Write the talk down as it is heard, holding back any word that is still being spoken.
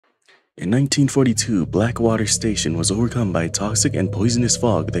In 1942, Blackwater Station was overcome by a toxic and poisonous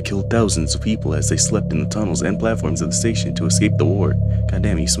fog that killed thousands of people as they slept in the tunnels and platforms of the station to escape the war.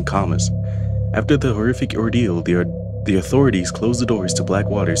 Goddamn, use some commas. After the horrific ordeal, the authorities closed the doors to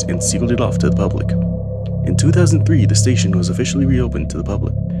Blackwaters and sealed it off to the public. In 2003, the station was officially reopened to the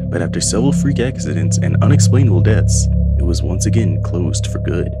public, but after several freak accidents and unexplainable deaths, it was once again closed for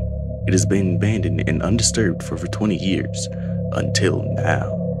good. It has been abandoned and undisturbed for over 20 years, until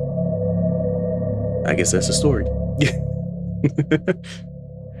now. I guess that's the story.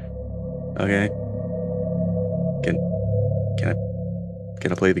 Okay. Can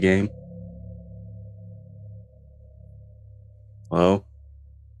I play the game? Hello?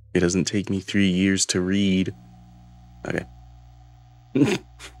 It doesn't take me 3 years to read. Okay.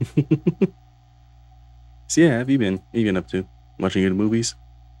 So yeah, have you been? What have you been up to? Watching good movies?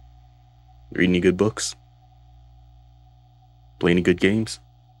 Reading any good books? Playing any good games?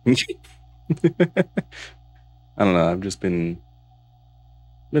 I don't know, I've just been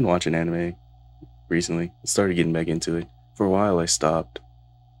watching anime recently. I started getting back into it. For a while I stopped.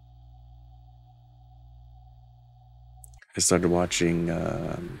 I started watching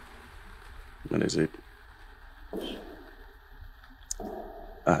what is it?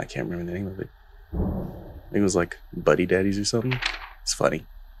 I can't remember the name of it. I think it was like Buddy Daddies or something. It's funny.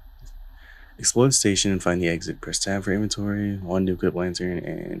 Explore the station and find the exit. Press tab for inventory, one new equip lantern,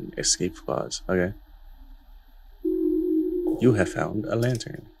 and escape pods. Okay. You have found a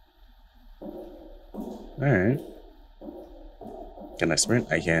lantern. Alright. Can I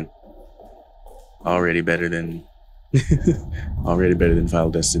sprint? I can. Already better than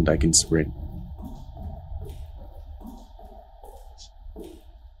Final Destined. I can sprint.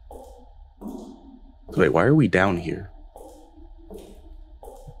 Wait, why are we down here?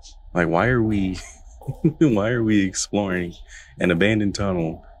 Like, why are we exploring an abandoned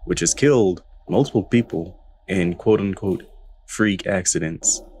tunnel which has killed multiple people in quote-unquote freak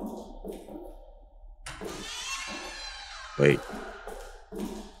accidents? Wait.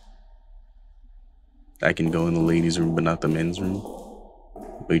 I can go in the ladies' room but not the men's room?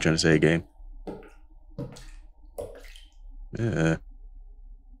 What are you trying to say, game?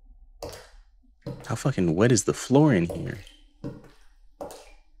 How fucking wet is the floor in here?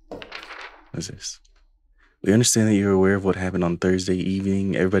 What is this? We understand that you're aware of what happened on Thursday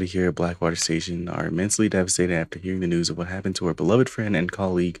evening. Everybody here at Blackwater Station are immensely devastated after hearing the news of what happened to our beloved friend and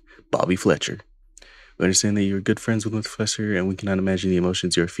colleague, Bobby Fletcher. We understand that you're good friends with Mr. Fletcher, and we cannot imagine the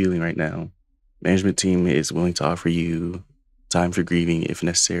emotions you're feeling right now. Management team is willing to offer you time for grieving if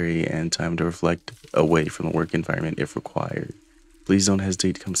necessary and time to reflect away from the work environment if required. Please don't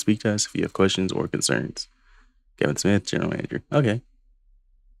hesitate to come speak to us if you have questions or concerns. Kevin Smith, General Manager. Okay.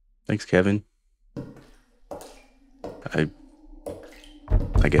 Thanks, Kevin. I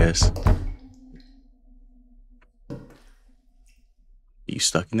guess. You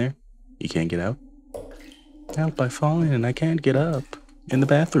stuck in there? You can't get out? Out by falling and I can't get up. In the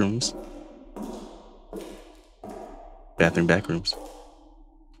bathrooms. Backrooms.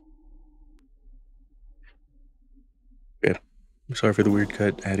 Good. I'm sorry for the weird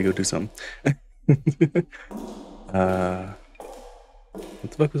cut. I had to go do something. What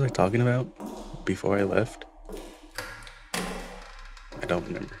the fuck was I talking about before I left? I don't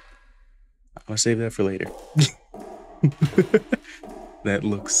remember. I'm gonna save that for later. That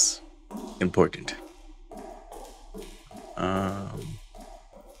looks important.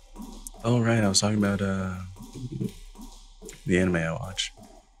 Oh right, I was talking about the anime I watched.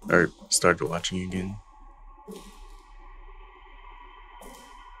 Or started watching again.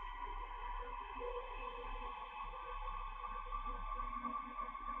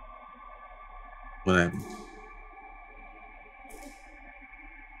 What happened?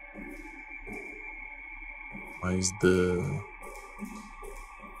 Why is the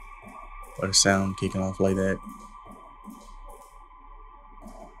sound kicking off like that?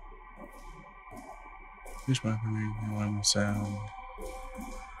 Which my one sound.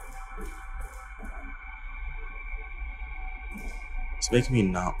 It's making me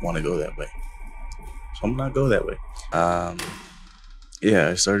not want to go that way. So I'm not go that way. Yeah,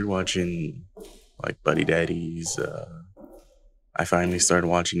 I started watching like Buddy Daddies. I finally started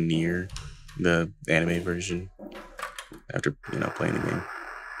watching Nier, the anime version, after playing the game.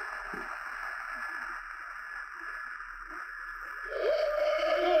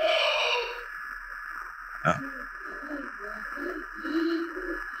 Oh.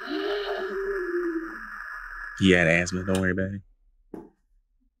 He had asthma, don't worry about it.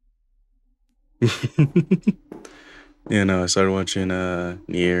 Yeah, no, I started watching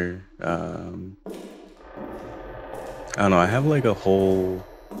Nier. I don't know, I have like a whole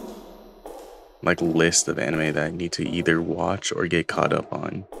like list of anime that I need to either watch or get caught up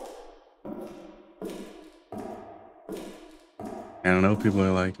on. And I know people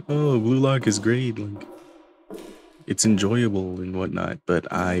are like, "Oh, Blue Lock is great, like it's enjoyable and whatnot,"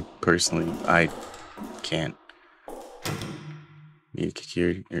 but I personally, I can't. Need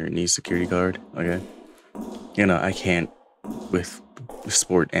security card. Okay, I can't with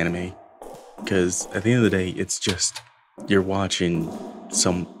sport anime because at the end of the day, it's just you're watching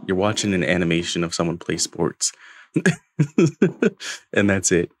an animation of someone play sports, and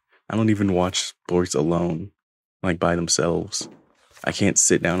that's it. I don't even watch sports alone, like by themselves. I can't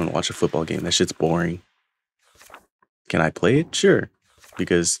sit down and watch a football game. That shit's boring. Can I play it? Sure.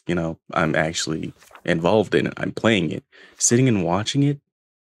 Because, I'm actually involved in it. I'm playing it. Sitting and watching it,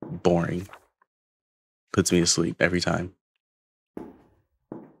 boring. Puts me to sleep every time.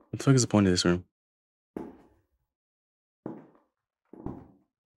 What the fuck is the point of this room?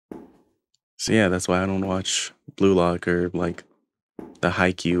 So yeah, that's why I don't watch Blue Lock or like the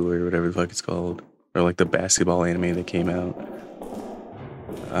Haikyuu or whatever the fuck it's called. Or like the basketball anime that came out.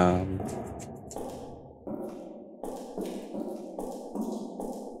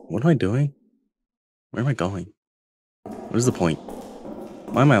 What am I doing? Where am I going? What is the point?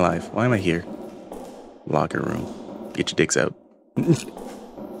 Why am I alive? Why am I here? Locker room. Get your dicks out.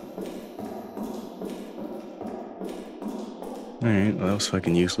 Alright, well, that was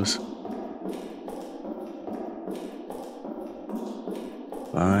fucking useless.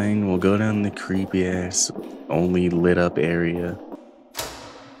 Fine, we'll go down the creepy ass, only lit up area.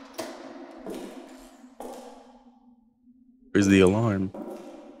 Where's the alarm?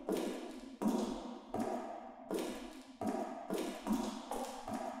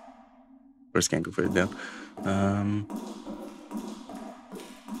 First can't go further down.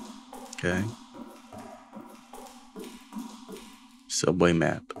 Okay. Subway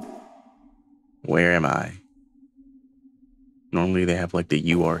map. Where am I? Normally they have like the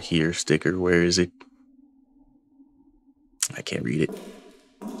 "You Are Here" sticker. Where is it? I can't read it.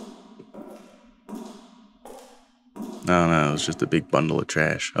 No, it's just a big bundle of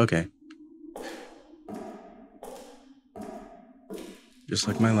trash. Okay. Just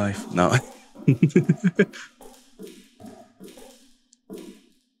like my life. No.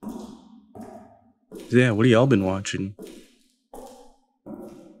 Yeah, what have y'all been watching?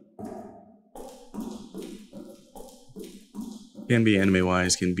 Can be anime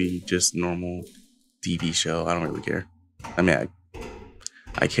wise, can be just normal TV show. I don't really care. I mean,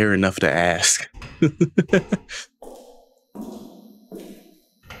 I care enough to ask.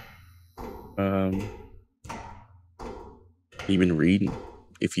 You've been reading?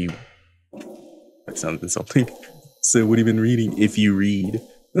 If you... That sounds insulting. So what have you been reading? If you read.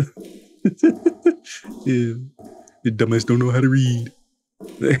 Yeah. The dumbass don't know how to read.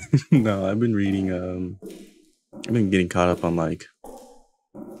 No, I've been reading, I've been getting caught up on like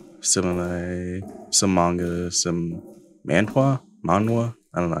some manga, some manhwa? I don't know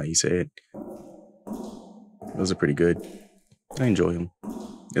how you say it. Those are pretty good. I enjoy them.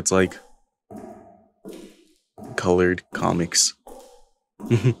 It's like colored comics.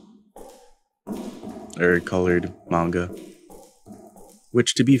 Or colored manga.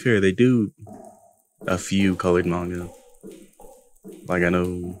 Which, to be fair, they do a few colored manga. Like, I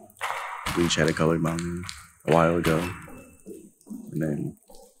know Bleach had a colored manga a while ago. And then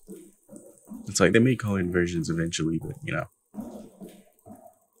it's like they made colored versions eventually, but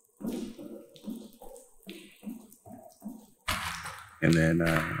And then,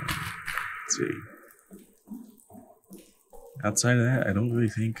 let's see. Outside of that, I don't really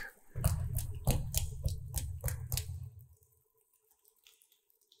think.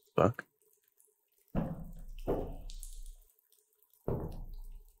 Fuck.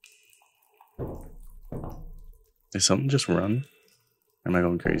 Did something just run? Or am I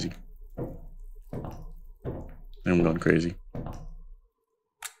going crazy? I'm going crazy.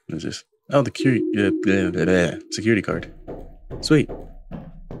 What is this? Oh, the security card. Sweet.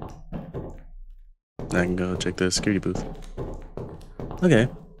 I can go check the security booth. Okay.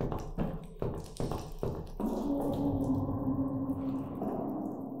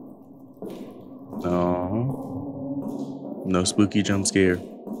 Oh. No spooky jump scare.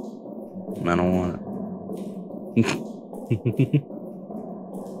 I don't want it.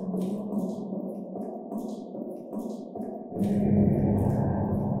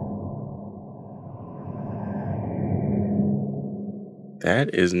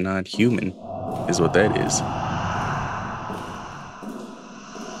 That is not human, is what that is.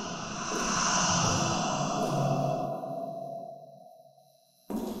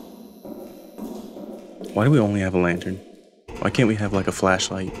 Why do we only have a lantern? Why can't we have like a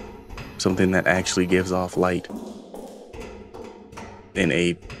flashlight? Something that actually gives off light in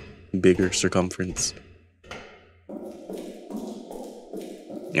a bigger circumference.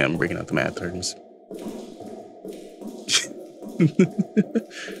 Yeah, I'm breaking out the math terms.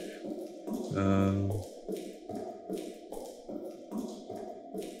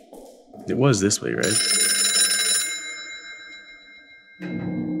 It was this way, right?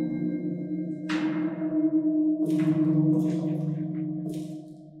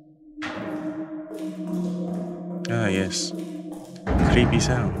 Ah, yes. Creepy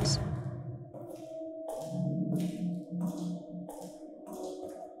sounds.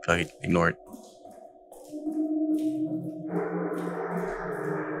 Fuck it, ignore it.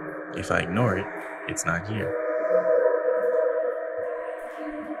 If I ignore it, it's not here.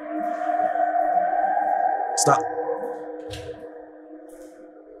 Stop.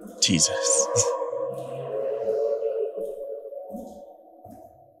 Jesus.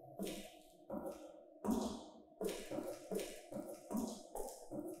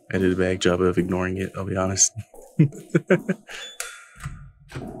 I did a bad job of ignoring it, I'll be honest.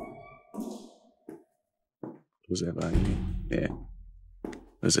 Was that behind me? Yeah.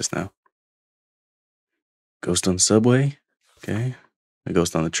 What's this now? Ghost on the subway. Okay. A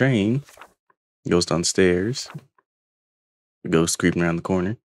ghost on the train. A ghost on the stairs. A ghost creeping around the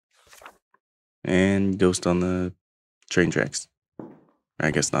corner. And ghost on the train tracks.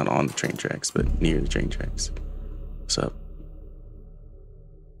 I guess not on the train tracks, but near the train tracks. What's up?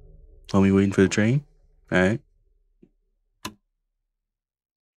 Homie waiting for the train? Alright.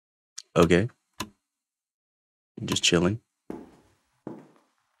 Okay. Just chilling.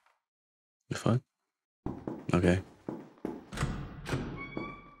 The fuck? Okay.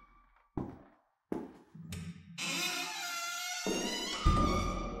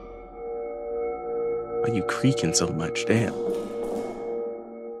 Why are you creaking so much? Damn.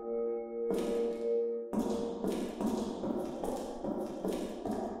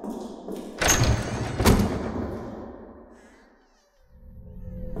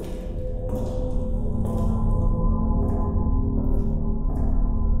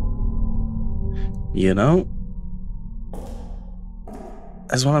 You know?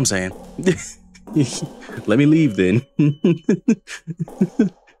 That's what I'm saying. Let me leave then.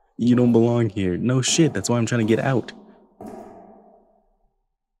 You don't belong here. No shit, that's why I'm trying to get out.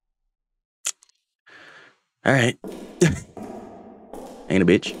 Alright. Ain't a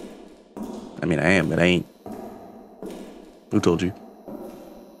bitch. I mean, I am, but I ain't. Who told you?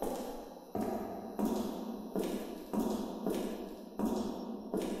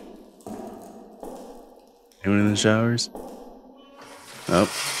 Anyone in the showers? Nope.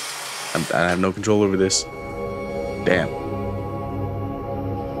 I have no control over this. Damn.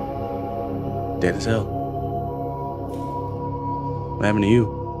 Dead as hell. What happened to you?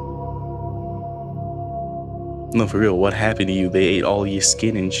 No, for real, what happened to you? They ate all your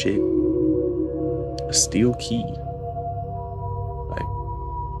skin and shit. A steel key.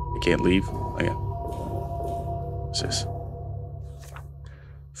 I can't leave. Okay. What's this?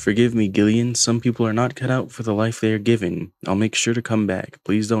 Forgive me, Gillian. Some people are not cut out for the life they are given. I'll make sure to come back.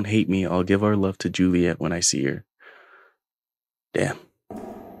 Please don't hate me. I'll give our love to Juliet when I see her. Damn.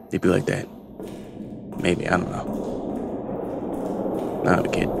 They'd be like that. Maybe, I don't know. Not a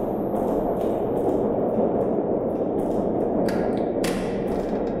kid.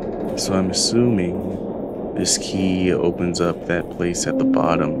 So I'm assuming this key opens up that place at the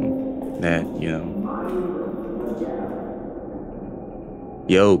bottom that, you know.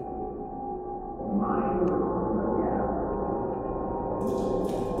 Yo.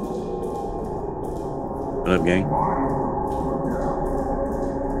 What up, gang?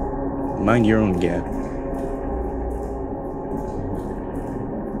 Mind your own gap.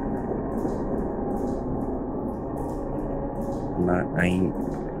 I ain't.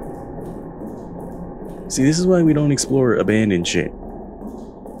 See, this is why we don't explore abandoned shit.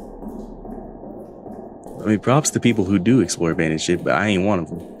 I mean, props to people who do explore abandoned shit, but I ain't one of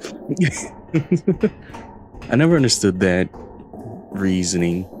them. I never understood that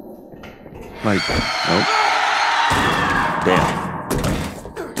reasoning. Like, nope. Damn.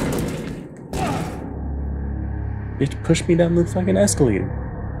 It pushed me down the fucking escalator.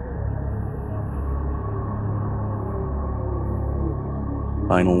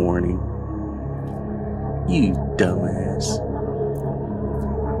 Final warning. You dumbass.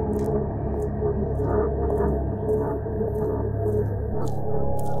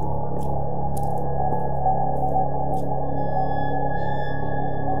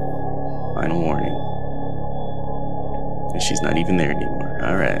 Final warning. And she's not even there anymore.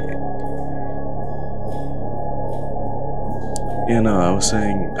 Alright. Yeah, no, I was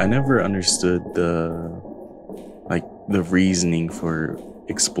saying I never understood the reasoning for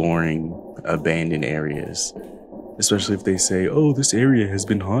exploring abandoned areas, especially if they say, "Oh, this area has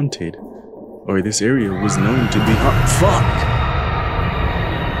been haunted," or "This area was known to be fuck."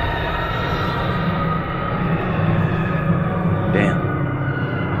 Damn.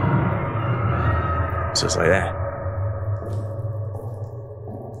 It's just like that.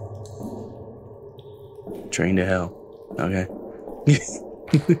 Train to hell. Okay.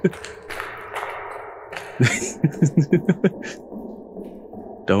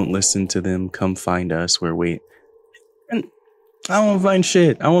 Don't listen to them. Come find us. We're waiting. And I don't want to find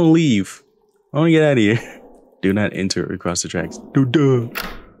shit. I want to leave. I want to get out of here. Do not enter or cross the tracks. Duh.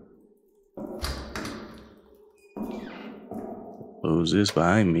 Close this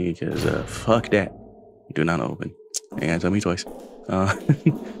behind me, because fuck that. Do not open. You gotta tell me twice.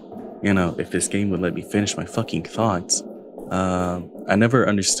 You know, if this game would let me finish my fucking thoughts. I never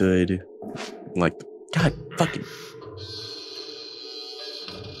understood, like, God fucking.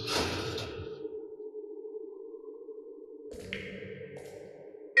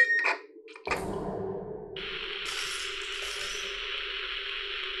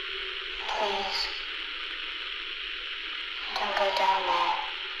 Please, don't go down there.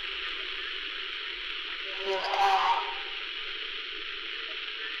 You'll die.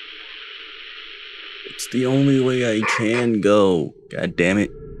 It's the only way I can go. God damn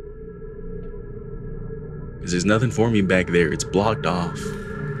it. Because there's nothing for me back there. It's blocked off.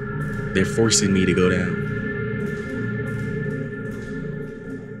 They're forcing me to go down.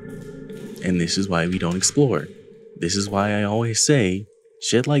 And this is why we don't explore. This is why I always say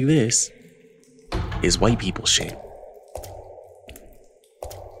shit like this is white people shit.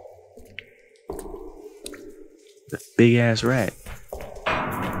 The big ass rat.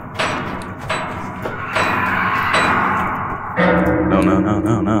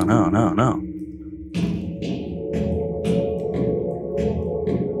 No.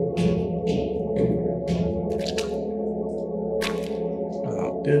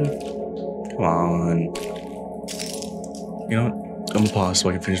 Oh, dude. Come on. You know what? I'm gonna pause so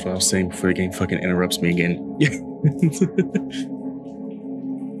I can finish what I was saying before the game fucking interrupts me again.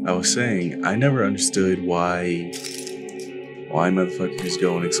 I was saying, I never understood why motherfuckers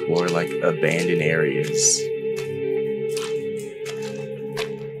go and explore, like, abandoned areas.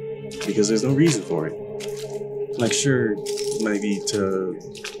 Because there's no reason for it. Like, sure, maybe to,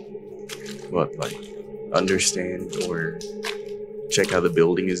 understand or check how the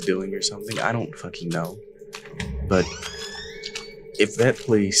building is doing or something. I don't fucking know. But if that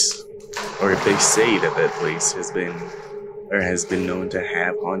place, or if they say that that place has been known to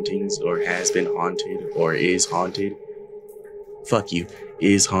have hauntings, or has been haunted, or is haunted, fuck you,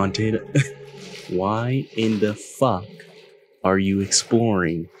 is haunted, why in the fuck are you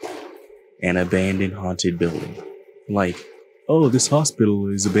exploring an abandoned haunted building? Like, oh, this hospital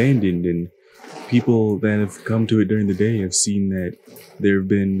is abandoned, and people that have come to it during the day have seen that there have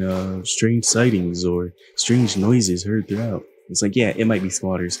been strange sightings or strange noises heard throughout. It's like, yeah, it might be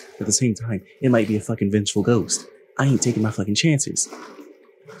squatters, but at the same time, it might be a fucking vengeful ghost. I ain't taking my fucking chances.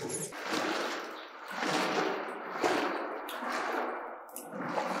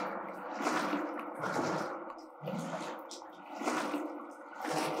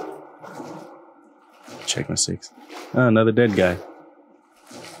 Check my 6. Oh, another dead guy.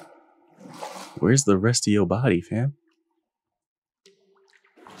 Where's the rest of your body, fam?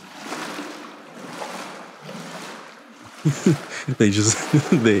 they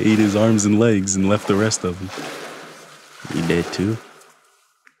ate his arms and legs and left the rest of him. He dead too?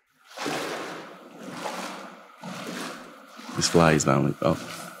 This fly is my only, I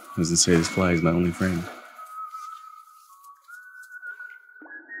was gonna say this fly is my only friend.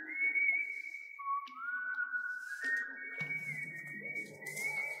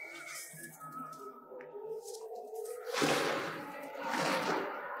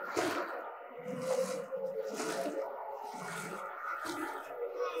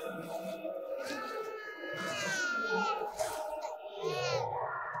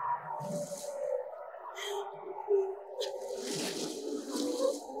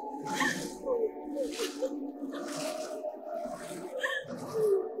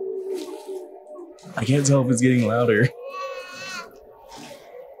 I can't tell if it's getting louder.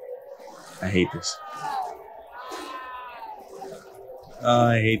 I hate this.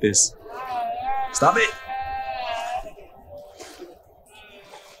 I hate this. Stop it!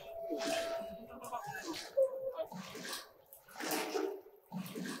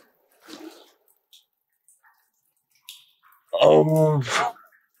 Oh,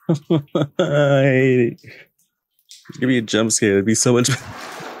 I hate it. It's gonna be a jump scare. It'd be so much.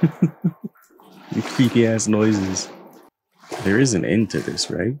 Creepy ass noises. There is an end to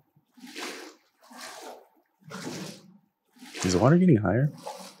this, right? Is the water getting higher?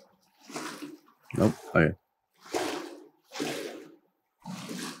 Nope. Okay.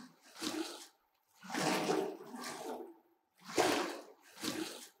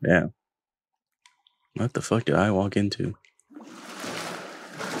 Yeah. What the fuck did I walk into?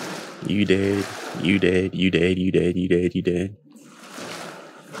 You dead. You dead. You dead. You dead. You dead. You dead.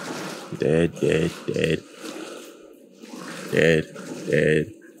 Dead. Dead. Dead. Dead. Dead.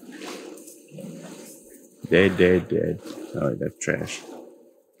 Dead. Dead. Dead. Oh, that's trash.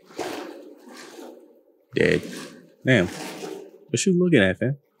 Dead. Damn. What you looking at,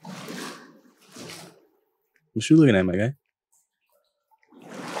 fam? What you looking at, my guy?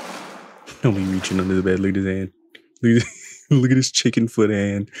 Don't be reaching under the bed. Look at his hand. Look at his chicken foot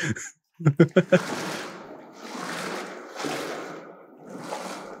hand.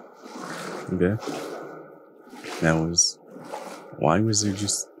 Okay. That was... Why were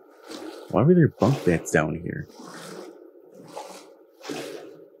there bunk beds down here?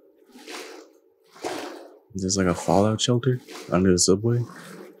 Is this like a fallout shelter under the subway?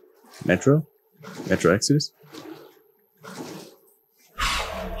 Metro? Metro Exodus?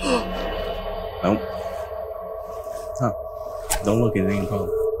 Nope. Huh. Don't look at it, ain't a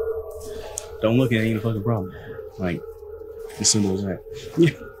problem. Don't look at it, ain't a fucking problem. Like, as simple as that. Yeah.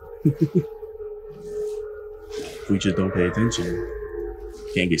 If we just don't pay attention,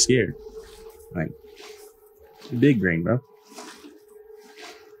 can't get scared. Like, big brain, bro.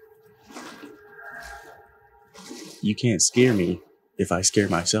 You can't scare me if I scare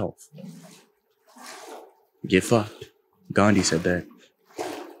myself. Get fucked. Gandhi said that.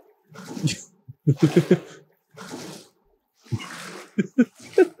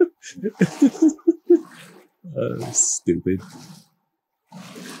 Stupid.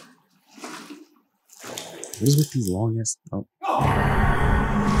 What is with these long ass? Oh.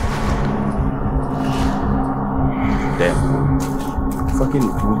 Damn. Fucking,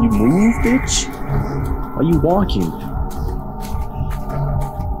 will you move, bitch? Why are you walking?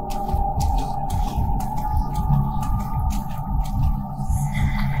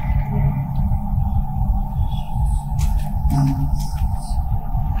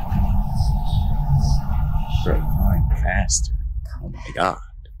 Bro, flying faster. Oh my god.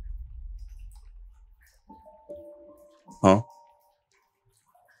 Huh?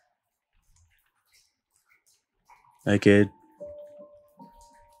 Hey, kid.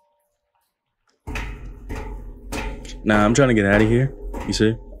 Nah, I'm trying to get out of here. You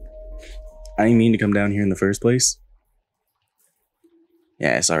see? I didn't mean to come down here in the first place.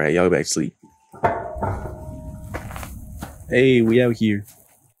 Yeah, it's alright. Y'all go back to sleep. Hey, we out here.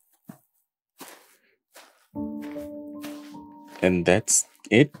 And that's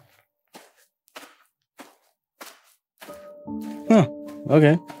it? Huh.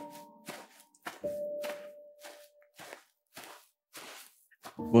 Okay.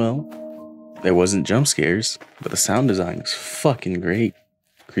 Well, there wasn't jump scares, but the sound design was fucking great.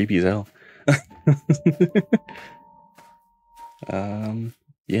 Creepy as hell.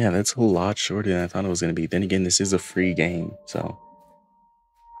 Yeah, that's a lot shorter than I thought it was gonna be. Then again, this is a free game, so.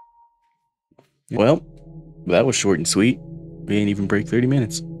 Well, that was short and sweet. We ain't even break 30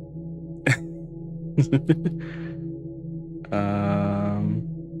 minutes.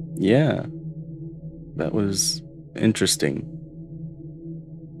 Yeah, that was interesting.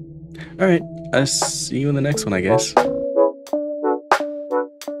 All right, I'll see you in the next one, I guess.